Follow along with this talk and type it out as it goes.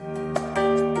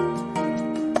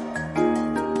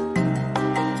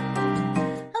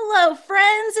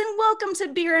welcome to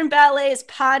Beer and Ballet's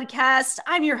podcast.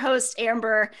 I'm your host,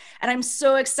 Amber, and I'm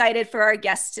so excited for our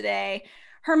guest today.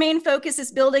 Her main focus is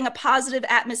building a positive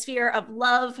atmosphere of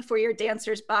love for your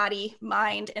dancer's body,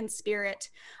 mind, and spirit.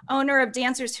 Owner of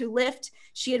Dancers Who Lift,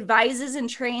 she advises and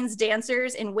trains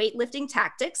dancers in weightlifting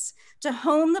tactics to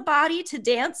hone the body to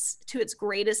dance to its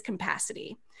greatest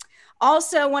capacity.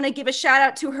 Also, want to give a shout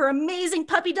out to her amazing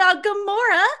puppy dog,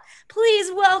 Gamora.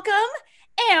 Please welcome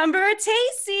Amber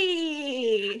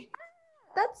Tacey.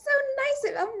 That's so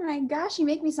nice. Oh my gosh, you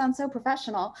make me sound so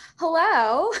professional.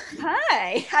 Hello.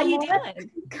 Hi, how you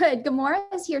doing? Good. Gamora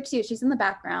is here too. She's in the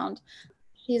background.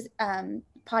 She's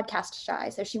podcast shy,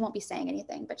 so she won't be saying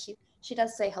anything, but she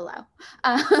does say hello.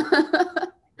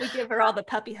 We give her all the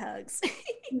puppy hugs.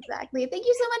 Exactly. Thank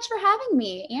you so much for having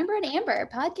me. Amber and Amber,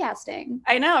 podcasting.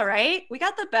 I know, right? We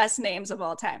got the best names of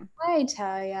all time. I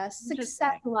tell ya,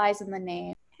 success lies in the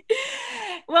name.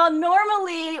 Well,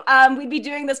 normally we'd be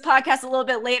doing this podcast a little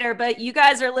bit later, but you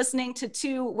guys are listening to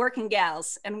two working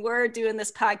gals, and we're doing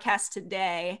this podcast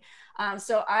today.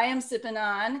 So I am sipping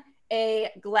on a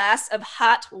glass of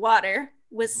hot water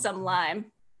with some lime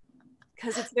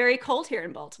because it's very cold here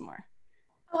in Baltimore.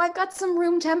 Oh, I've got some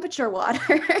room temperature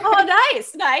water. Oh,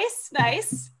 nice.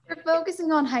 We're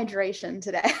focusing on hydration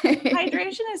today.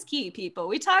 Hydration is key, people.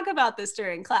 We talk about this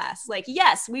during class. Like,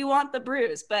 yes, we want the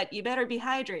brews, but you better be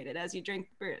hydrated as you drink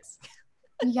the brews.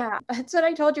 Yeah, that's what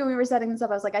I told you when we were setting this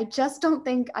up. I was like, I just don't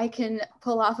think I can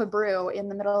pull off a brew in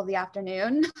the middle of the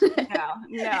afternoon.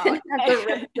 No. Have the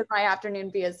risk of my afternoon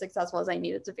be as successful as I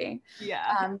need it to be.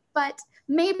 Yeah. But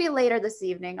maybe later this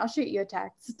evening, I'll shoot you a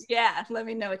text. Yeah, let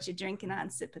me know what you're drinking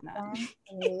on, sipping on.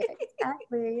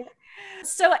 Exactly.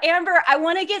 So Amber, I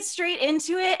want to get straight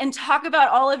into it and talk about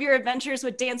all of your adventures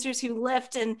with Dancers Who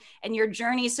Lift and your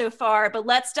journey so far, but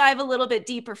let's dive a little bit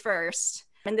deeper first.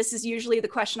 And this is usually the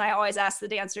question I always ask the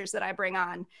dancers that I bring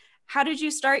on. How did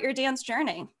you start your dance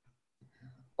journey?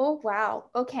 Oh, wow.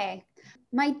 Okay.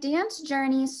 My dance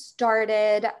journey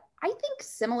started, I think,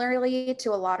 similarly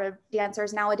to a lot of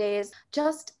dancers nowadays,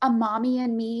 just a mommy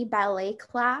and me ballet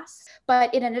class.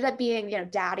 But it ended up being,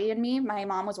 daddy and me. My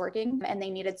mom was working and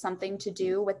they needed something to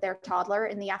do with their toddler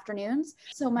in the afternoons.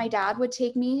 So my dad would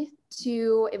take me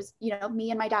to, it was,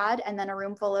 me and my dad, and then a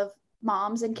room full of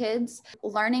moms and kids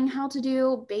learning how to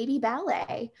do baby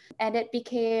ballet. And it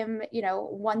became,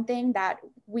 one thing that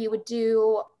we would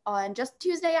do on just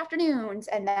Tuesday afternoons.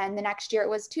 And then the next year it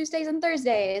was Tuesdays and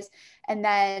Thursdays. And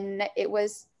then it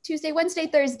was Tuesday, Wednesday,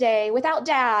 Thursday without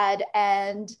dad.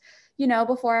 And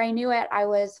before I knew it, I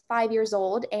was 5 years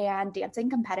old and dancing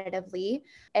competitively.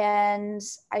 And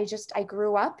I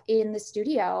grew up in the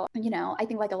studio. I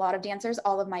think like a lot of dancers,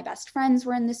 all of my best friends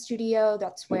were in the studio.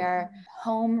 That's where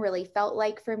home really felt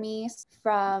like for me.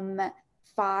 From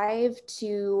 5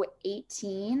 to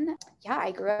 18. Yeah,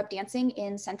 I grew up dancing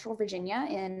in Central Virginia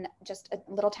in just a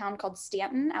little town called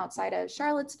Stanton outside of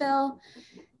Charlottesville.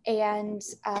 And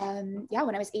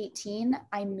when I was 18,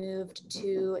 I moved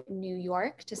to New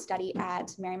York to study at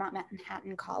Marymount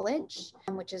Manhattan College,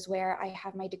 which is where I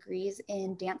have my degrees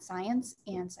in dance science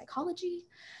and psychology.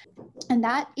 And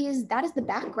that is the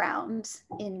background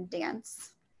in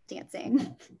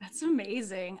dancing. That's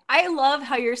amazing. I love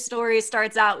how your story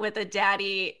starts out with a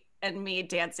daddy and me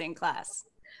dancing class.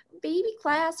 Baby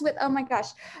class with, oh my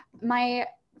gosh, my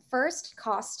first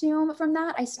costume from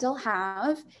that I still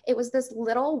have. It was this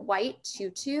little white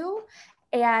tutu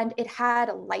and it had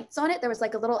lights on it. There was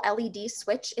like a little LED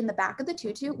switch in the back of the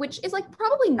tutu, which is like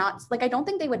probably not, like I don't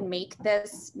think they would make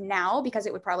this now because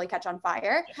it would probably catch on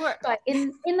fire. Sure. But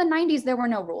in the 90s, there were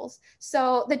no rules.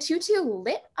 So the tutu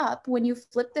lit up when you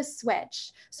flip this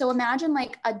switch. So imagine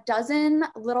like a dozen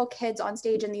little kids on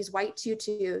stage in these white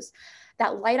tutus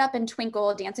that light up and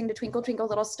twinkle, dancing to Twinkle, Twinkle,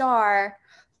 Little Star.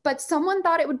 But someone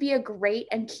thought it would be a great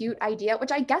and cute idea,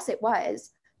 which I guess it was,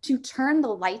 to turn the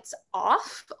lights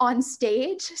off on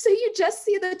stage. So you just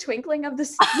see the twinkling of the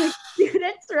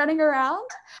students running around.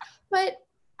 But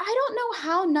I don't know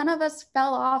how none of us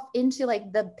fell off into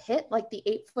like the pit, like the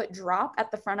 8-foot drop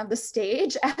at the front of the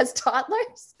stage as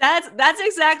toddlers. That's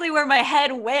exactly where my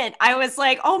head went. I was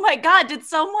like, oh my God, did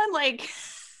someone like...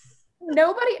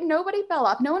 Nobody fell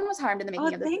off. No one was harmed in the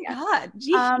making of this. Thank God.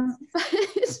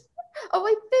 Jeez. Oh,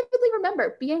 I vividly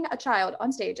remember being a child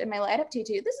on stage in my light up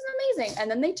tutu. This is amazing.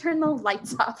 And then they turned the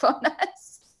lights off on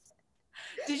us.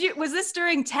 Was this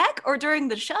during tech or during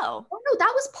the show? Oh no,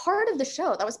 that was part of the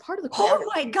show. That was part of the choreography.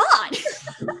 Oh my God.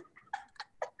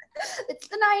 It's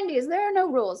the 90s. There are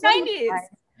no rules. 90s.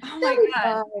 Oh my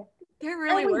God. There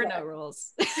really were no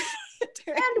rules.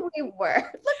 And we were.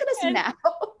 Look at us now.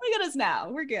 Look at us now.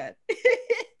 We're good.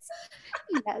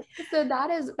 Yes. So that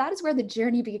is where the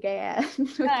journey began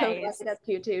with Nice.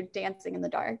 to dancing in the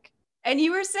dark. And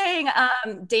you were saying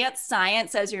dance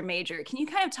science as your major. Can you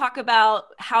kind of talk about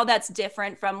how that's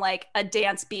different from like a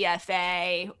dance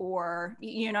BFA or,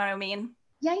 you know what I mean?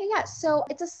 Yeah. So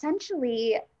it's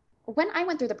essentially, when I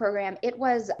went through the program, it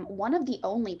was one of the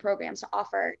only programs to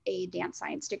offer a dance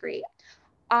science degree.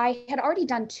 I had already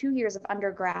done 2 years of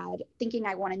undergrad thinking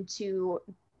I wanted to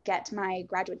get my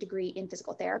graduate degree in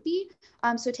physical therapy.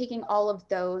 So taking all of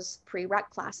those prereq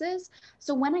classes.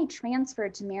 So when I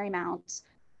transferred to Marymount,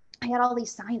 I had all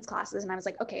these science classes and I was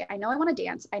like, okay, I know I want to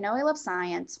dance. I know I love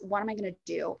science. What am I going to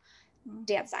do?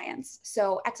 Dance science.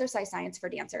 So exercise science for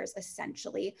dancers,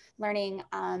 essentially learning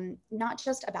not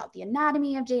just about the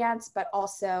anatomy of dance, but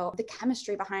also the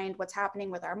chemistry behind what's happening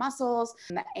with our muscles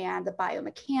and the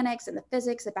biomechanics and the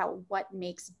physics about what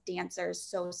makes dancers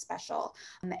so special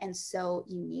and so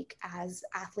unique as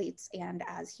athletes and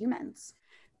as humans.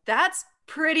 That's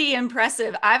pretty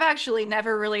impressive. I've actually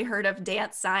never really heard of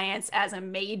dance science as a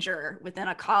major within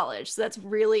a college. So that's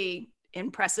really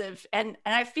impressive and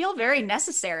I feel very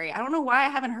necessary. I don't know why I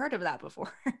haven't heard of that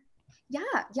before.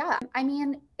 Yeah. I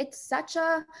mean, it's such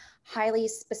a highly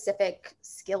specific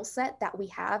skill set that we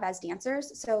have as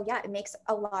dancers. So, yeah, it makes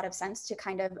a lot of sense to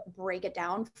kind of break it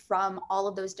down from all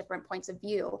of those different points of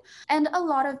view. And a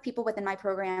lot of people within my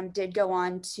program did go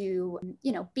on to,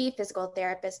 be physical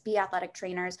therapists, be athletic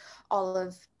trainers, all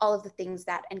of the things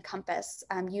that encompass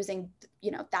using,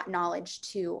 that knowledge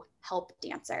to help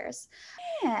dancers.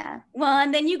 Yeah. Well,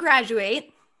 and then you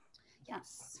graduate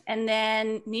Yes. and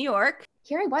then New York.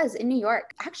 Here I was in New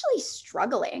York, actually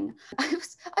struggling. I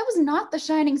was not the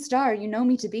shining star you know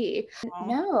me to be.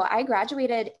 No, I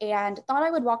graduated and thought I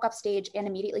would walk off stage and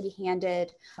immediately be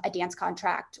handed a dance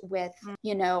contract with,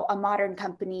 a modern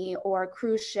company or a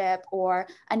cruise ship or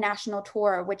a national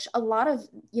tour, which a lot of,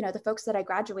 the folks that I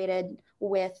graduated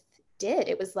with did.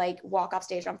 It was like walk off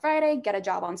stage on Friday, get a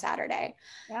job on Saturday.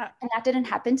 Yeah. And that didn't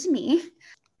happen to me.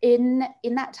 In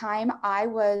that time, I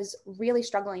was really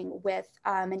struggling with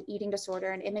an eating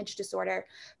disorder, an image disorder,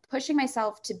 pushing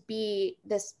myself to be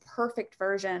this perfect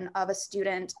version of a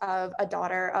student, of a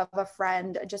daughter, of a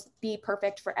friend, just be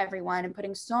perfect for everyone, and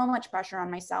putting so much pressure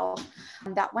on myself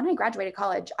that when I graduated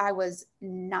college, I was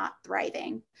not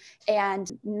thriving.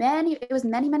 And it was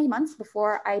many, many months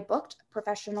before I booked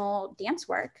professional dance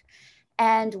work.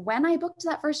 And when I booked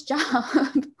that first job,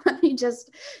 let me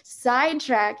just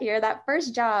sidetrack here. That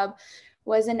first job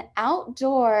was an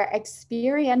outdoor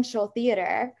experiential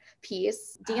theater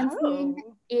piece, dancing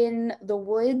in the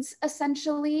woods,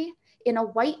 essentially, in a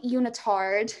white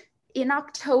unitard in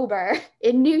October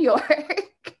in New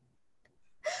York,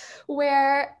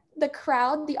 where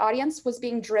the audience was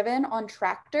being driven on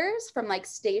tractors from like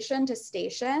station to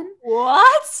station.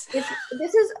 What?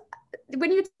 This is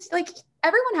when you like,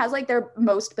 everyone has like their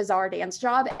most bizarre dance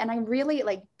job. And I really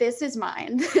like, this is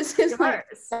mine. This is like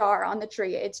star on the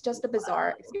tree. It's just a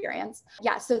bizarre experience.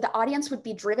 Yeah. So the audience would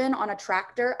be driven on a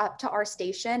tractor up to our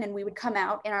station and we would come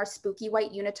out in our spooky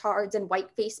white unitards and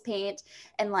white face paint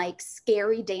and like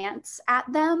scary dance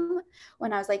at them.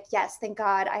 When I was like, yes, thank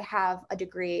God I have a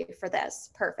degree for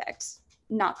this. Perfect.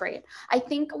 Not great. I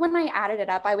think when I added it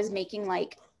up, I was making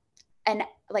like $1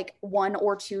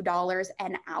 or $2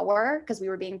 an hour because we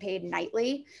were being paid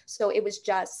nightly. So it was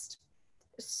just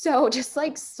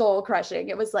like soul crushing.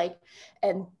 It was like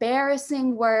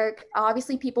embarrassing work.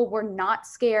 Obviously, people were not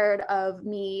scared of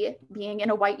me being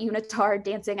in a white unitard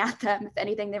dancing at them. If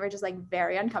anything, they were just like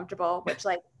very uncomfortable, which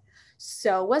like,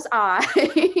 so was I.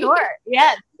 Sure.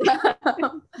 Yes.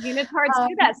 Unitards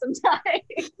do that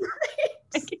sometimes.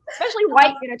 Especially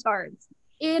white unitards.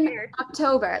 In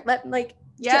October.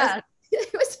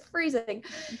 It was freezing.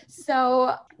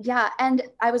 So yeah. And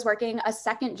I was working a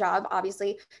second job,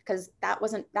 obviously, because that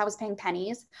was paying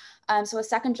pennies. So a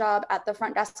second job at the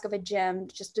front desk of a gym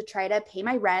just to try to pay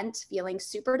my rent, feeling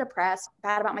super depressed,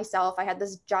 bad about myself. I had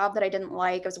this job that I didn't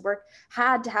like.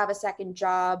 Had to have a second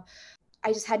job.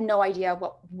 I just had no idea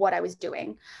what I was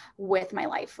doing with my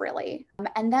life, really.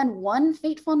 And then one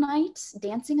fateful night,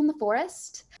 dancing in the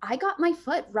forest, I got my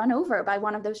foot run over by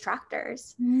one of those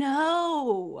tractors.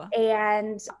 No.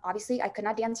 And obviously, I could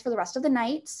not dance for the rest of the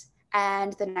night.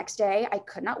 And the next day, I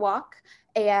could not walk.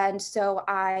 And so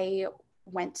I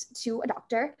went to a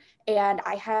doctor and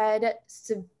I had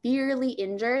severely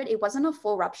injured. It wasn't a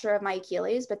full rupture of my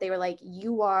Achilles, but they were like,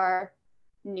 you are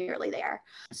nearly there.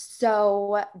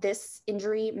 So this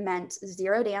injury meant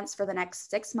zero dance for the next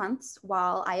 6 months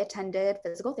while I attended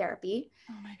physical therapy.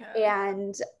 Oh my God.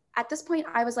 And at this point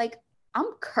I was like,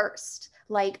 I'm cursed.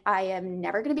 Like, I am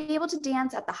never going to be able to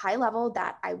dance at the high level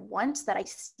that I want, that I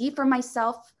see for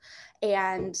myself.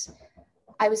 And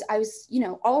I was,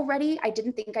 already, I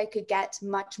didn't think I could get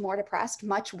much more depressed,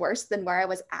 much worse than where I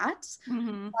was at.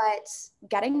 Mm-hmm. But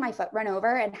getting my foot run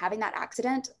over and having that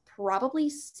accident probably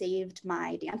saved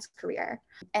my dance career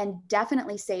and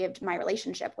definitely saved my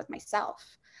relationship with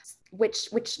myself, which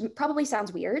probably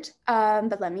sounds weird,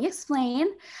 but let me explain.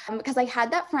 Because I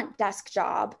had that front desk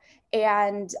job,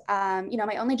 and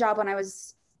my only job when I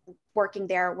was working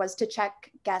there was to check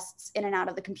guests in and out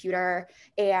of the computer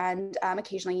and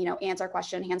occasionally, answer a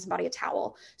question, hand somebody a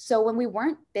towel. So when we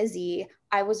weren't busy,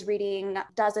 I was reading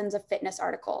dozens of fitness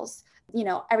articles,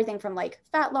 everything from like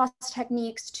fat loss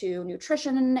techniques to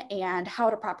nutrition and how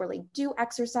to properly do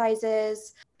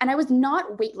exercises. And I was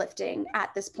not weightlifting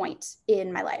at this point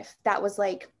in my life. That was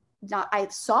like not, I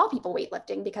saw people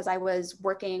weightlifting because I was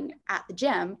working at the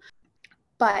gym,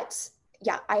 but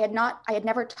yeah, I had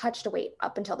never touched a weight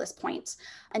up until this point,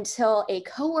 until a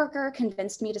coworker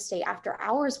convinced me to stay after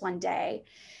hours one day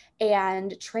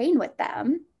and train with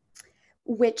them,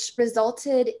 which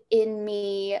resulted in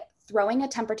me throwing a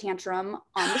temper tantrum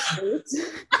on the street.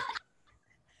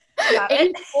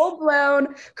 A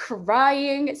full-blown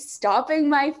crying, stomping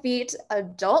my feet,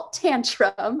 adult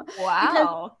tantrum.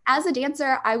 Wow. Because as a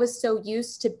dancer, I was so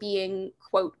used to being,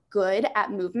 quote, good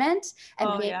at movement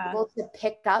and being able to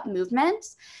pick up movement.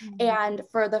 Mm-hmm. And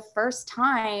for the first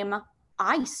time,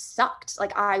 I sucked.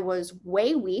 Like, I was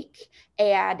way weak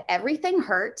and everything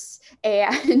hurts.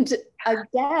 And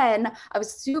again, I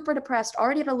was super depressed,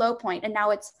 already at a low point, and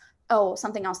now it's,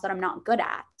 something else that I'm not good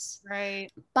at. Right.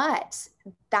 But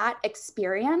that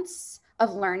experience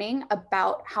of learning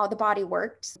about how the body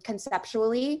worked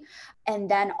conceptually, and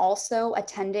then also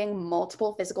attending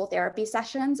multiple physical therapy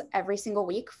sessions every single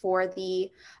week for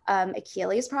the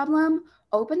Achilles problem,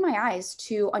 opened my eyes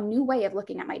to a new way of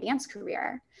looking at my dance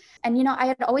career. And, I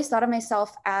had always thought of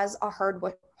myself as a hard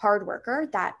worker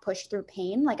that pushed through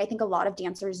pain. Like, I think a lot of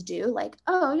dancers do, like,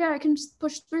 oh yeah, I can just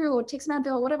push through, take some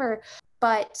Advil, whatever.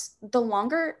 But the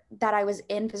longer that I was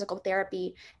in physical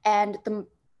therapy and the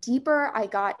deeper I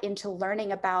got into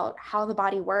learning about how the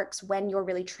body works when you're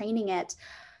really training it,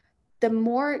 the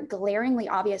more glaringly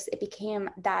obvious it became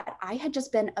that I had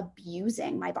just been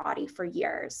abusing my body for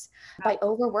years by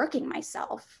overworking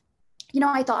myself.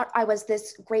 I thought I was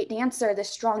this great dancer, this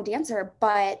strong dancer,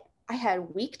 but I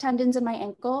had weak tendons in my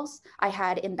ankles. I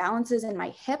had imbalances in my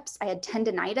hips. I had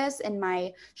tendonitis in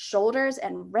my shoulders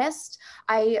and wrist.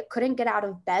 I couldn't get out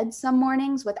of bed some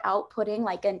mornings without putting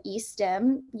like an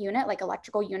E-stim unit, like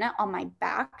electrical unit, on my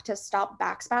back to stop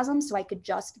back spasms so I could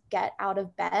just get out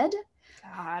of bed.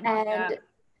 God,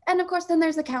 and of course, then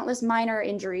there's the countless minor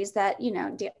injuries that,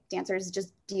 dancers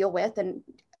just deal with and,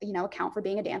 account for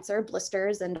being a dancer,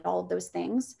 blisters and all of those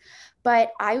things.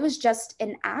 But I was just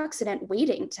an accident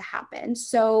waiting to happen.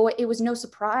 So it was no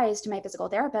surprise to my physical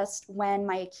therapist when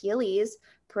my Achilles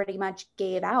pretty much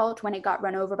gave out when it got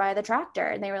run over by the tractor.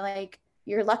 And they were like,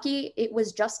 you're lucky it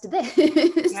was just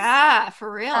this. Yeah,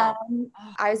 for real.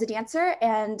 I was a dancer,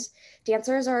 and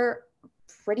dancers are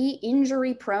pretty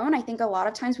injury prone. I think a lot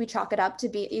of times we chalk it up to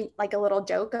be like a little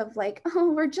joke of like,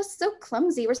 oh, we're just so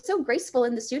clumsy. We're so graceful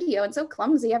in the studio and so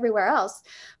clumsy everywhere else.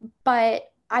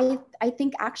 But I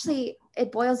think actually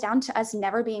it boils down to us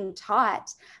never being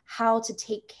taught how to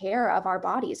take care of our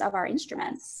bodies, of our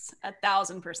instruments.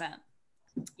 1,000%.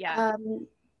 Yeah.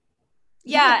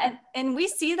 Yeah. And we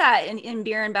see that in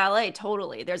beer and ballet.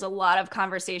 Totally. There's a lot of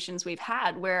conversations we've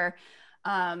had where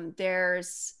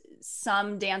there's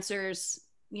some dancers,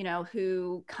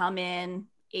 who come in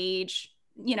age,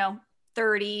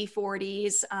 30,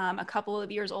 40s, a couple of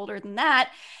years older than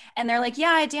that. And they're like,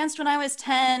 yeah, I danced when I was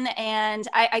 10 and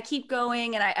I keep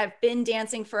going and I've been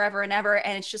dancing forever and ever.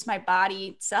 And it's just my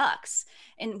body sucks.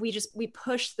 And we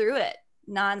push through it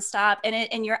nonstop.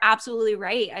 And you're absolutely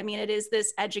right. I mean, it is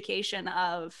this education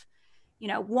of,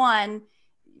 one,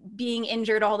 being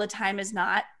injured all the time is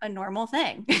not a normal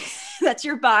thing. That's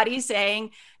your body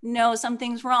saying, no,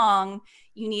 something's wrong.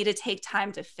 You need to take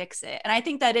time to fix it. And I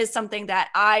think that is something that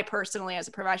I personally, as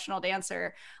a professional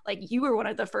dancer, like, you were one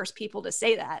of the first people to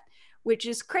say that, which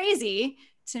is crazy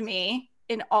to me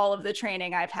in all of the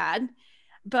training I've had.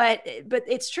 But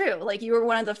it's true. Like, you were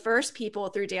one of the first people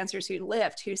through Dancers Who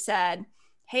Lift who said,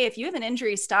 hey, if you have an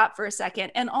injury, stop for a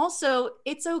second. And also,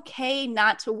 it's okay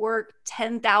not to work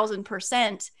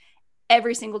 10,000%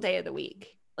 every single day of the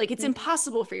week. Like, it's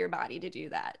impossible for your body to do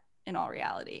that in all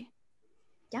reality.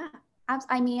 Yeah.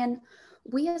 I mean,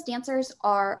 we as dancers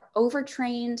are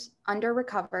overtrained,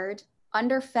 under-recovered,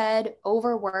 underfed,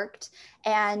 overworked,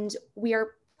 and we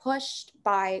are pushed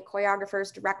by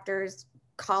choreographers, directors,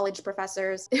 college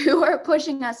professors who are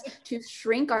pushing us to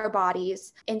shrink our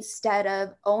bodies instead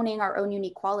of owning our own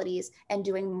unique qualities and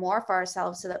doing more for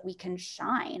ourselves so that we can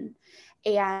shine.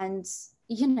 And,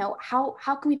 you know, how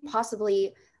can we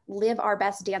possibly live our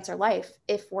best dancer life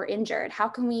if we're injured? How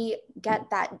can we get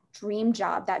that dream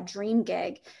job, that dream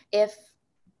gig, if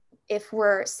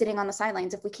we're sitting on the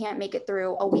sidelines, if we can't make it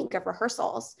through a week of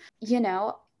rehearsals? You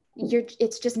know,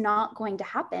 it's just not going to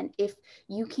happen. If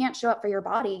you can't show up for your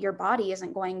body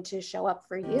isn't going to show up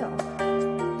for you.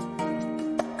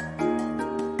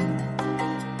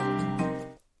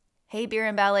 Hey, Beer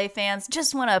and Ballet fans,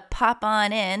 just want to pop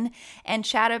on in and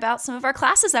chat about some of our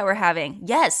classes that we're having.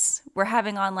 Yes, we're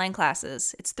having online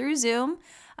classes. It's through Zoom.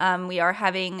 We are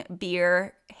having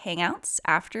beer hangouts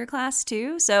after class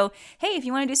too. So, hey, if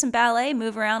you want to do some ballet,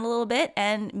 move around a little bit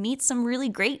and meet some really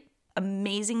great,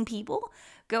 amazing people,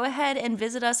 go ahead and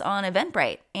visit us on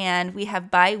Eventbrite. And we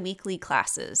have bi-weekly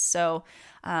classes. So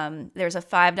there's a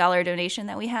 $5 donation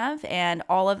that we have, and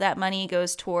all of that money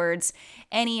goes towards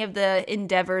any of the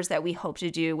endeavors that we hope to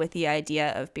do with the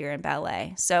idea of Beer and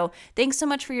Ballet. So thanks so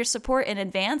much for your support in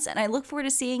advance, and I look forward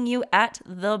to seeing you at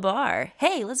the bar.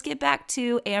 Hey, let's get back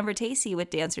to Amber Tacey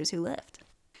with Dancers Who Lift.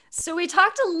 So we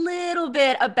talked a little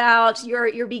bit about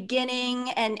your beginning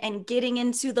and getting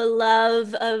into the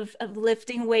love of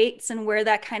lifting weights and where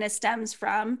that kind of stems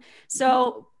from.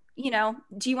 So, you know,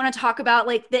 do you want to talk about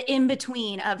like the in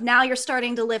between of now you're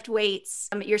starting to lift weights,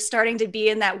 you're starting to be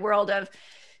in that world of,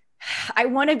 I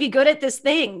want to be good at this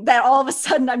thing that all of a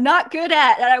sudden I'm not good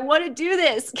at, and I want to do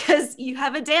this, because you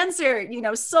have a dancer, you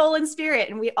know, soul and spirit,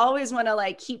 and we always want to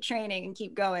like keep training and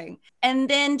keep going. And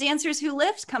then Dancers Who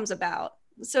Lift comes about.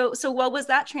 So what was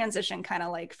that transition kind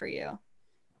of like for you?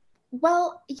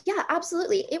 Well, yeah,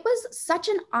 absolutely. It was such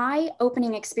an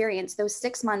eye-opening experience, those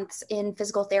 6 months in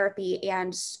physical therapy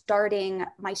and starting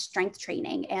my strength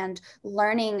training and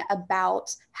learning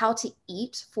about how to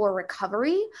eat for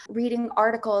recovery, reading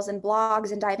articles and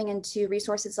blogs and diving into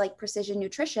resources like Precision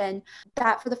Nutrition,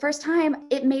 that for the first time,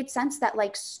 it made sense that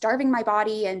like starving my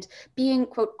body and being,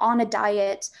 quote, on a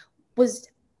diet was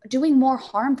doing more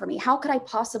harm for me. How could I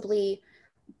possibly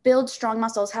build strong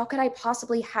muscles? How could I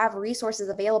possibly have resources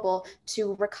available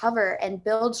to recover and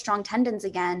build strong tendons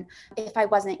again if I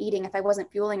wasn't eating, if I wasn't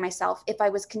fueling myself, if I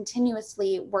was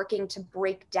continuously working to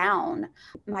break down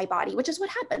my body, which is what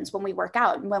happens when we work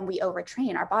out and when we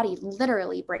overtrain. Our body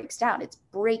literally breaks down. It's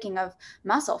breaking of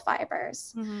muscle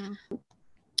fibers. Mm-hmm.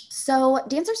 So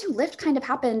Dancers Who Lift kind of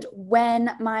happened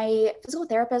when my physical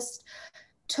therapist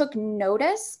took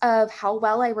notice of how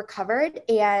well I recovered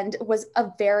and was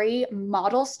a very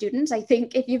model student. I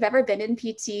think if you've ever been in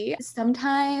PT,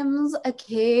 sometimes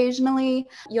occasionally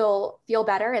you'll feel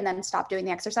better and then stop doing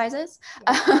the exercises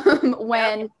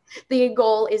when the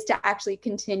goal is to actually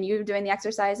continue doing the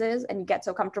exercises and you get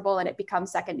so comfortable and it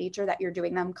becomes second nature that you're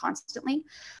doing them constantly.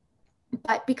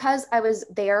 But because I was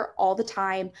there all the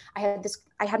time, I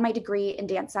had my degree in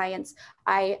dance science.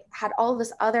 I had all of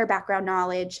this other background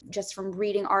knowledge just from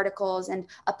reading articles and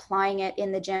applying it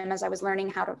in the gym as I was learning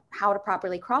how to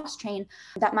properly cross train,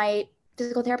 that my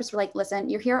physical therapists were like, listen,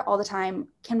 you're here all the time.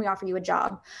 Can we offer you a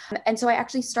job? And so I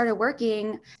actually started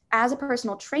working as a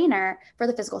personal trainer for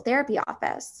the physical therapy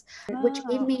office, which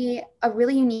gave me a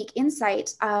really unique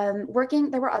insight. There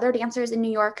were other dancers in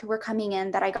New York who were coming in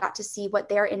that I got to see what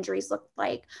their injuries looked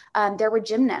like. There were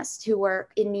gymnasts who were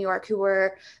in New York who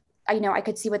were, I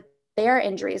could see what their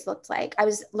injuries looked like. I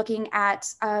was looking at,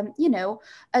 a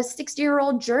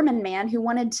 60-year-old German man who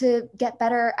wanted to get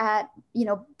better at,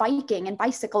 biking and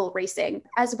bicycle racing,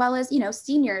 as well as,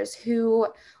 seniors who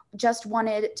just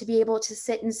wanted to be able to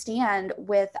sit and stand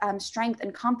with strength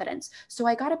and confidence. So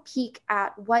I got a peek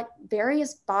at what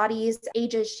various bodies,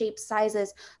 ages, shapes,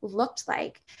 sizes looked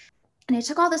like. And I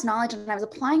took all this knowledge and I was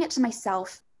applying it to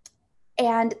myself.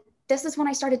 And this is when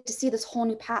I started to see this whole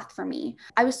new path for me.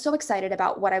 I was so excited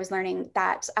about what I was learning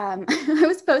that I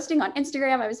was posting on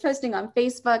Instagram, I was posting on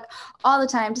Facebook all the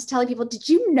time, just telling people, did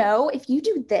you know if you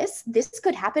do this, this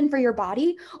could happen for your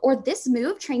body? Or this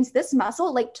move trains this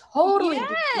muscle? Like totally.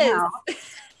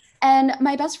 Yes. And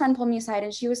my best friend pulled me aside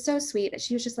and she was so sweet.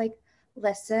 She was just like,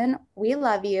 listen, we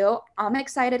love you. I'm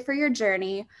excited for your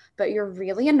journey, but you're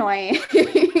really annoying.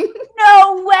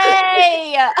 No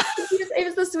way. It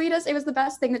was the sweetest. It was the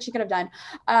best thing that she could have done.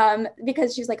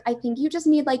 Because she's like, I think you just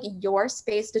need like your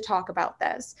space to talk about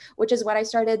this, which is what I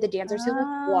started the Dancers Who Lift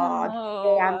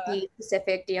blog and the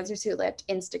Pacific Dancers Who Lift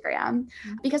Instagram,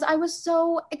 because I was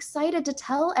so excited to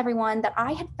tell everyone that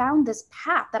I had found this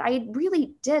path, that I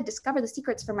really did discover the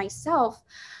secrets for myself.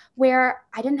 where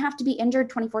I didn't have to be injured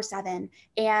 24/7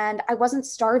 and I wasn't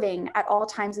starving at all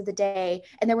times of the day.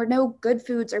 And there were no good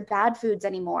foods or bad foods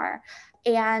anymore.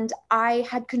 And I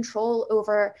had control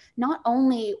over not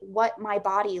only what my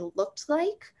body looked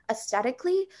like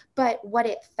aesthetically, but what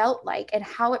it felt like and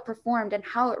how it performed and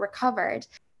how it recovered.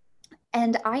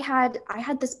 And I had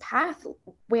this path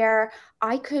where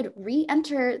I could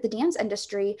re-enter the dance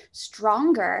industry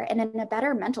stronger and in a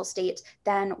better mental state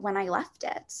than when I left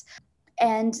it.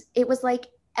 And it was like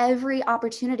every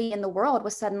opportunity in the world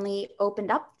was suddenly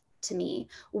opened up to me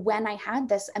when I had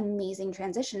this amazing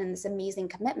transition and this amazing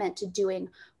commitment to doing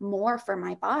more for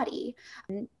my body.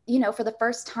 You know, for the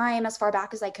first time, as far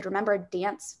back as I could remember,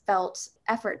 dance felt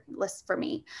effortless for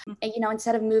me. And, you know,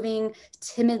 instead of moving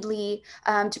timidly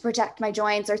to protect my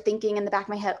joints or thinking in the back of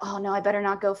my head, oh no, I better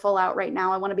not go full out right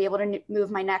now. I want to be able to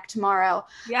move my neck tomorrow.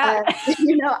 Yeah.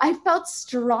 You know, I felt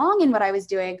strong in what I was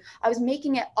doing. I was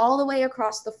making it all the way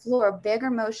across the floor, bigger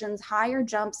motions, higher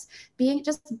jumps,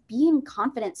 being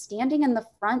confident, standing in the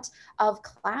front of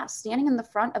class, standing in the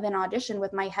front of an audition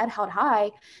with my head held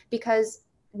high, because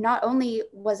not only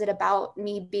was it about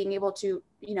me being able to,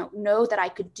 you know that I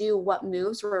could do what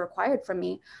moves were required from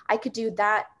me, I could do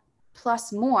that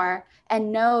plus more,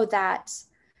 and know that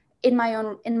in my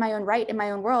own right, in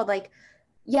my own world, like,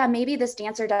 yeah, maybe this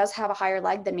dancer does have a higher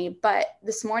leg than me, but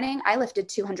this morning I lifted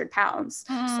 200 pounds.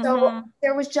 So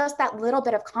there was just that little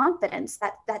bit of confidence,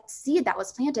 that seed that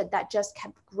was planted that just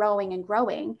kept growing and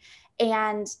growing.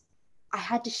 And I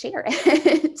had to share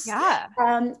it. Yeah.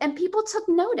 And people took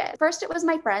notice. First, it was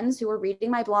my friends who were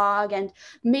reading my blog and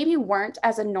maybe weren't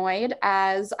as annoyed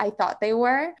as I thought they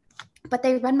were. But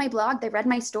they read my blog, they read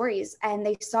my stories, and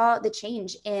they saw the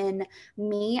change in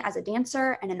me as a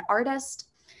dancer and an artist.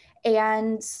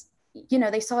 And, you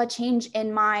know, they saw a change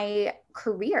in my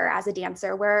career as a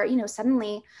dancer where, you know,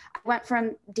 suddenly I went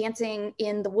from dancing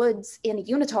in the woods in a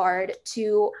unitard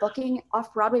to booking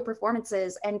off-Broadway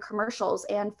performances and commercials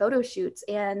and photo shoots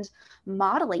and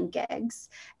modeling gigs,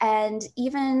 and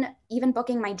even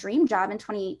booking my dream job in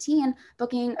 2018,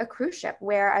 booking a cruise ship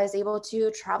where I was able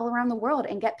to travel around the world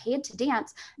and get paid to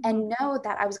dance and know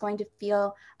that I was going to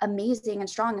feel amazing and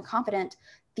strong and confident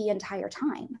the entire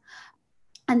time.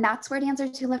 And that's where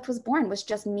Dancers Who Lift was born, was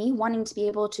just me wanting to be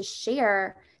able to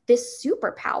share this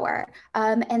superpower.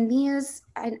 And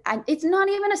it's not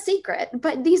even a secret,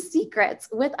 but these secrets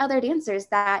with other dancers,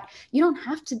 that you don't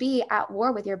have to be at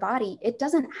war with your body. It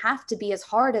doesn't have to be as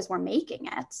hard as we're making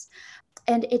it.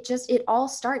 And it all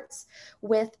starts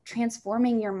with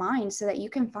transforming your mind so that you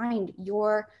can find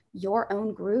your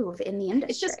own groove in the industry.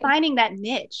 It's just finding that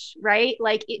niche, right?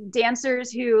 Like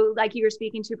dancers who, like you were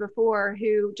speaking to before,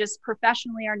 who just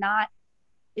professionally are not,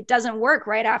 it doesn't work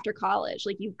right after college.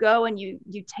 Like you go and you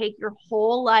take your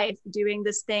whole life doing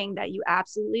this thing that you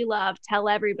absolutely love, tell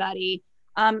everybody,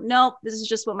 nope, this is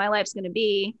just what my life's going to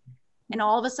be. And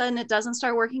all of a sudden it doesn't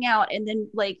start working out. And then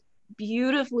like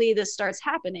beautifully this starts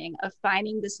happening of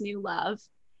finding this new love.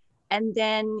 And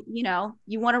then, you know,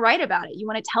 you want to write about it. You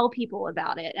want to tell people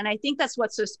about it. And I think that's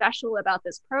what's so special about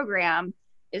this program,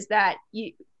 is that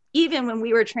you, even when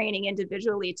we were training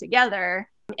individually together,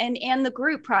 and the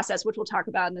group process, which we'll talk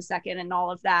about in a second, and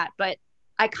all of that, but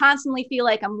I constantly feel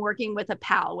like I'm working with a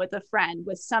pal, with a friend,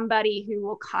 with somebody who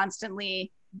will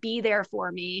constantly be there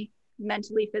for me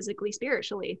mentally, physically,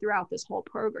 spiritually throughout this whole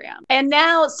program. And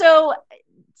now, so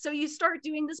you start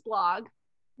doing this blog,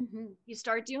 you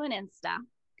start doing Insta,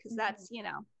 because that's, you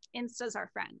know, Insta's our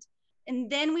friend. And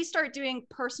then we start doing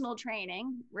personal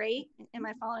training, right? Am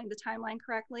I following the timeline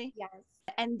correctly? Yes.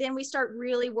 And then we start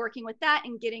really working with that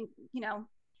and getting, you know,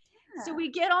 so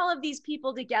we get all of these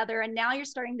people together, and now you're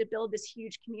starting to build this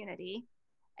huge community.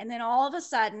 And then all of a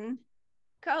sudden,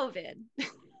 COVID.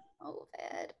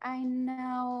 I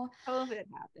know. COVID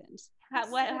happened.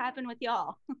 What happened with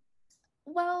y'all?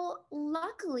 Well,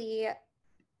 luckily,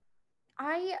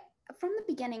 from the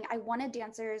beginning, I wanted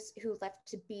Dancers Who Lift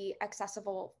to be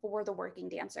accessible for the working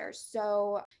dancer.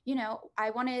 So, you know, I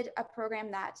wanted a program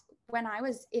that when I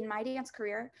was in my dance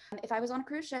career, if I was on a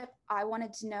cruise ship, I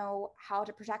wanted to know how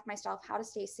to protect myself, how to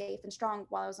stay safe and strong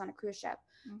while I was on a cruise ship.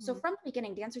 So from the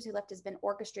beginning, Dancers Who Lift has been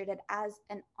orchestrated as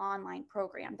an online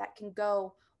program that can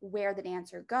go where the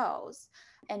dancer goes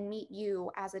and meet you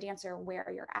as a dancer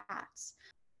where you're at.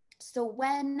 So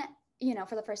when, you know,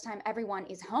 for the first time, everyone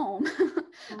is home.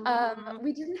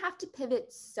 We didn't have to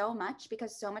pivot so much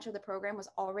because so much of the program was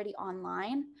already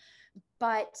online.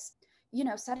 But, you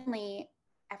know, suddenly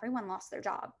everyone lost their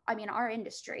job. I mean, our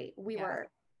industry, we were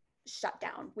shut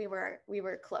down. We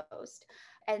were closed.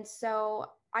 And so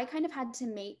I kind of had to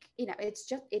make, it's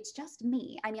just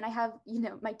me. I mean, I have,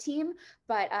 my team,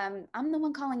 but I'm the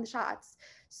one calling the shots.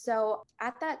 So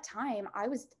at that time, I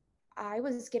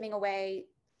was giving away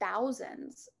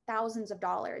thousands of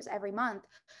dollars every month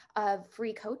of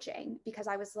free coaching, because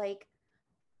I was like,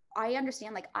 I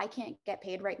understand, like, I can't get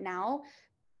paid right now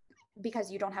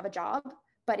because you don't have a job,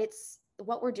 but it's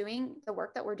what we're doing, the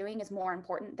work that we're doing is more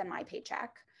important than my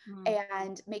paycheck.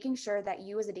 And making sure that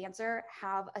you as a dancer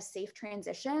have a safe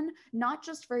transition, not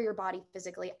just for your body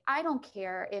physically. I don't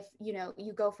care if,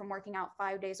 you go from working out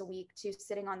 5 days a week to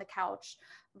sitting on the couch.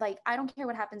 Like, I don't care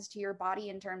what happens to your body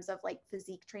in terms of like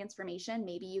physique transformation.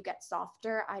 Maybe you get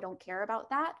softer. I don't care about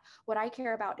that. What I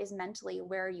care about is mentally,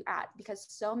 where are you at? Because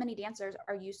so many dancers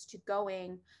are used to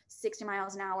going 60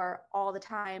 miles an hour all the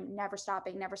time, never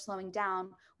stopping, never slowing down.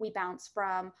 We bounce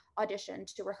from audition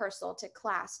to rehearsal to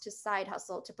class to side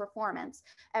hustle to performance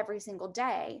every single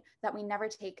day, that we never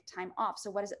take time off. So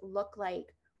what does it look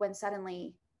like when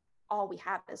suddenly all we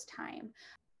have is time?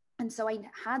 And so I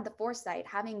had the foresight,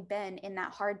 having been in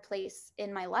that hard place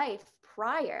in my life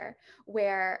prior,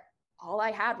 where all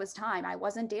I had was time. I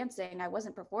wasn't dancing, I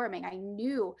wasn't performing. I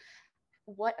knew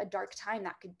what a dark time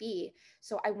that could be.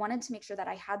 So I wanted to make sure that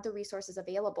I had the resources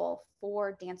available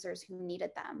for dancers who needed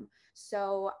them.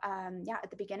 So at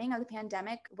the beginning of the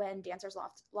pandemic, when dancers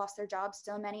lost their jobs,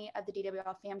 so many of the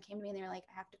DWL fam came to me and they were like,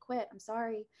 I have to quit. I'm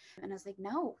sorry. And I was like,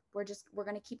 no, we're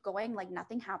going to keep going. Like,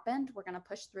 nothing happened. We're going to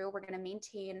push through. We're going to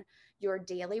maintain your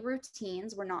daily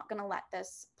routines. We're not going to let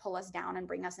this pull us down and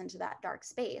bring us into that dark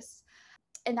space.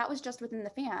 And that was just within the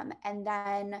fam. And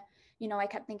then, I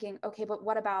kept thinking, okay, but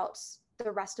what about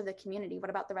the rest of the community? What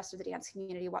about the rest of the dance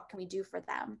community? What can we do for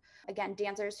them? Again,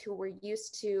 dancers who were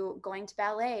used to going to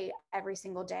ballet every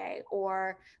single day,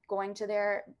 or going to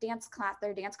their dance class,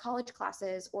 their dance college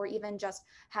classes, or even just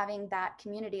having that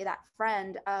community, that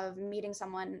friend of meeting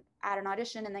someone at an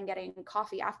audition and then getting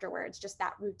coffee afterwards, just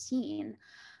that routine.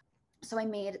 So I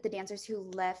made the Dancers Who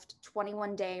Lift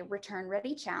 21-day Return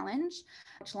Ready Challenge,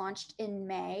 which launched in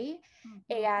May.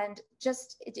 And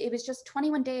it was just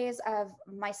 21 days of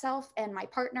myself and my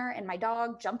partner and my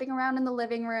dog jumping around in the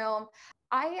living room.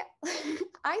 I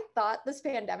I thought this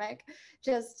pandemic,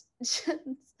 just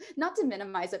not to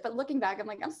minimize it, but looking back, I'm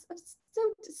like, I'm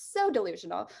so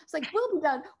delusional. It's like, we'll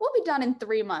be done in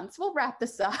 3 months. We'll wrap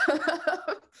this up.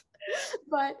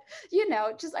 But,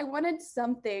 just I wanted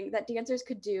something that dancers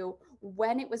could do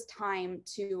when it was time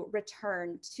to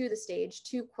return to the stage,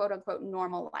 to quote unquote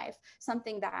normal life,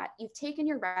 something that you've taken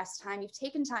your rest time, you've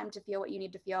taken time to feel what you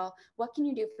need to feel. What can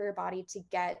you do for your body to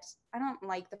get, I don't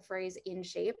like the phrase in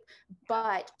shape,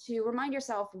 but to remind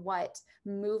yourself what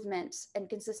movement and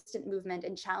consistent movement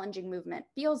and challenging movement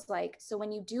feels like. So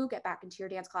when you do get back into your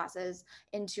dance classes,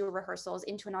 into rehearsals,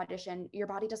 into an audition, your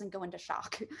body doesn't go into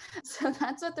shock. So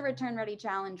that's what the Return Ready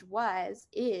Challenge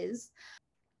is.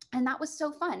 And that was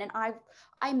so fun. And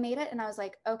I made it and I was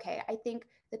like, okay, I think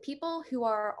the people who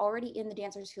are already in the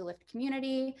Dancers Who Lift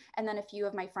community, and then a few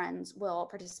of my friends will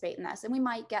participate in this. And we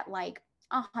might get like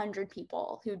 100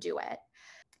 people who do it.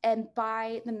 And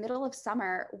by the middle of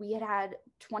summer, we had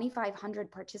 2,500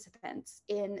 participants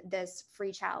in this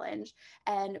free challenge,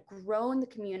 and grown the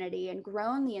community and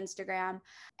grown the Instagram.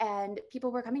 And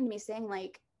people were coming to me saying,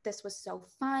 like, this was so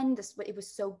fun. It was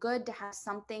so good to have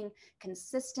something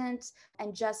consistent.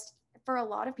 And just for a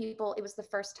lot of people, it was the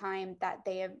first time that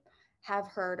they have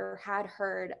heard or had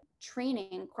heard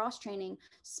training, cross training,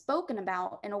 spoken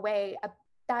about in a way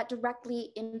that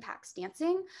directly impacts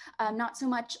dancing, not so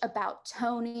much about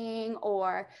toning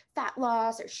or fat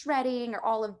loss or shredding or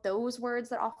all of those words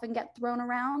that often get thrown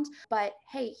around. But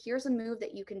hey, here's a move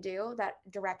that you can do that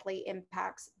directly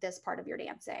impacts this part of your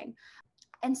dancing.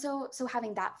 And so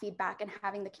having that feedback and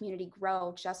having the community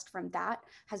grow just from that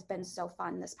has been so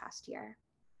fun this past year.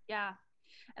 Yeah.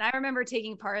 And I remember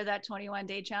taking part of that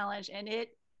 21-day challenge, and it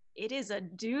is a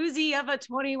doozy of a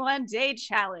 21-day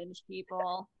challenge,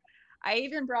 people. I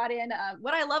even brought in,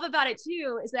 what I love about it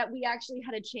too, is that we actually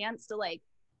had a chance to like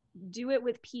do it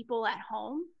with people at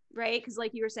home, right? Because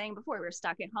like you were saying before, we were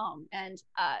stuck at home. And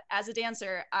as a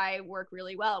dancer, I work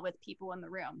really well with people in the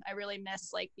room. I really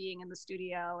miss like being in the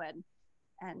studio.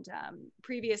 And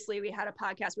previously we had a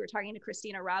podcast, we were talking to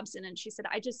Christina Robson, and she said,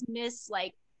 I just miss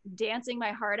like dancing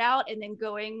my heart out and then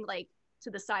going like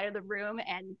to the side of the room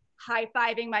and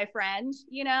high-fiving my friend,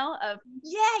 of,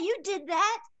 yeah, you did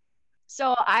that.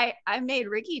 So I made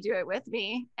Ricky do it with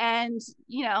me, and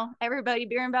everybody,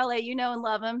 Beer and Ballet, and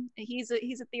love him. He's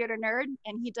a theater nerd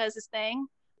and he does his thing.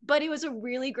 But it was a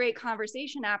really great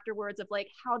conversation afterwards of like,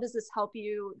 how does this help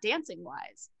you dancing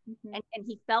wise? And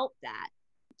he felt that.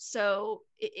 So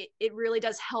it really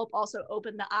does help also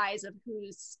open the eyes of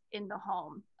who's in the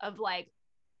home of like,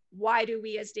 why do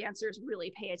we as dancers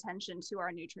really pay attention to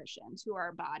our nutrition, to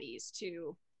our bodies,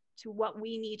 to what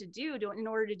we need to do in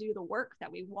order to do the work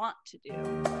that we want to do.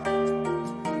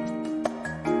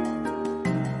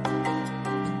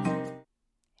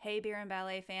 Hey, Beer and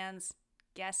Ballet fans,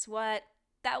 guess what?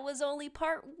 That was only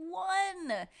part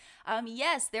one.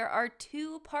 Yes, there are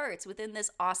 2 parts within this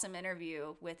awesome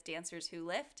interview with Dancers Who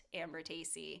Lift, Amber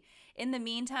Tacey. In the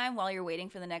meantime, while you're waiting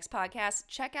for the next podcast,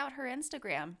 check out her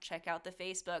Instagram, check out the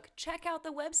Facebook, check out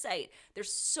the website.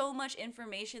 There's so much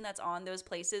information that's on those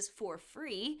places for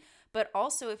free, but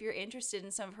also if you're interested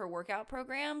in some of her workout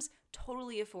programs,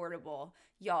 totally affordable.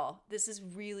 Y'all, this is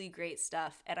really great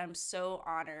stuff, and I'm so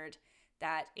honored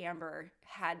that Amber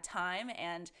had time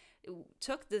and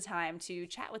took the time to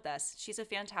chat with us. She's a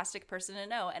fantastic person to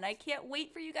know, and I can't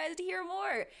wait for you guys to hear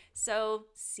more. So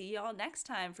see y'all next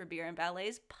time for Beer and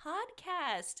Ballet's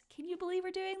podcast. Can you believe we're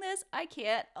doing this? I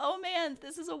can't. Oh man,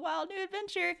 this is a wild new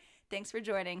adventure. Thanks for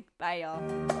joining. Bye,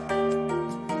 y'all.